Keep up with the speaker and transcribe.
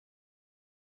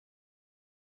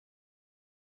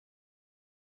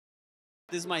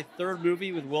This is my third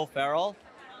movie with Will Ferrell.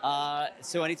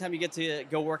 So anytime you get to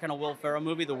go work on a Will Ferrell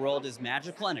movie, the world is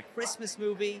magical. And a Christmas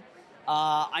movie.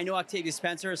 I know Octavia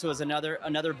Spencer, so is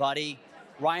another buddy.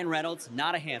 Ryan Reynolds,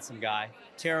 not a handsome guy,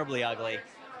 terribly ugly.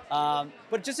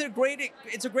 But just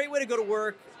it's a great way to go to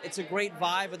work. It's a great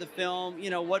vibe of the film.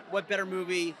 You know, what better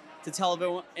movie to tell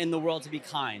everyone in the world to be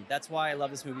kind? That's why I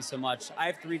love this movie so much. I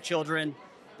have 3 children.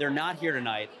 They're not here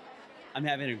tonight. I'm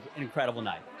having an incredible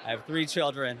night. I have 3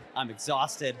 children. I'm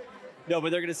exhausted. No, but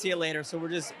they're going to see it later. So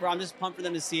I'm just pumped for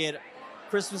them to see it.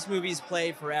 Christmas movies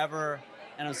play forever,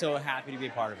 and I'm so happy to be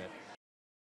a part of it.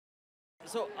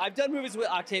 So I've done movies with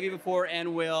Octavia before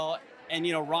and Will,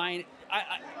 and Ryan.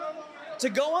 To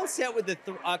go on set with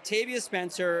Octavia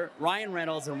Spencer, Ryan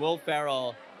Reynolds, and Will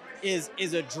Ferrell is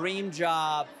a dream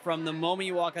job. From the moment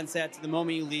you walk on set to the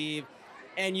moment you leave,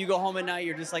 and you go home at night,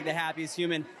 you're just like the happiest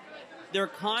human. They're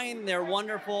kind, they're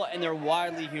wonderful, and they're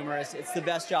wildly humorous. It's the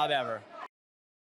best job ever.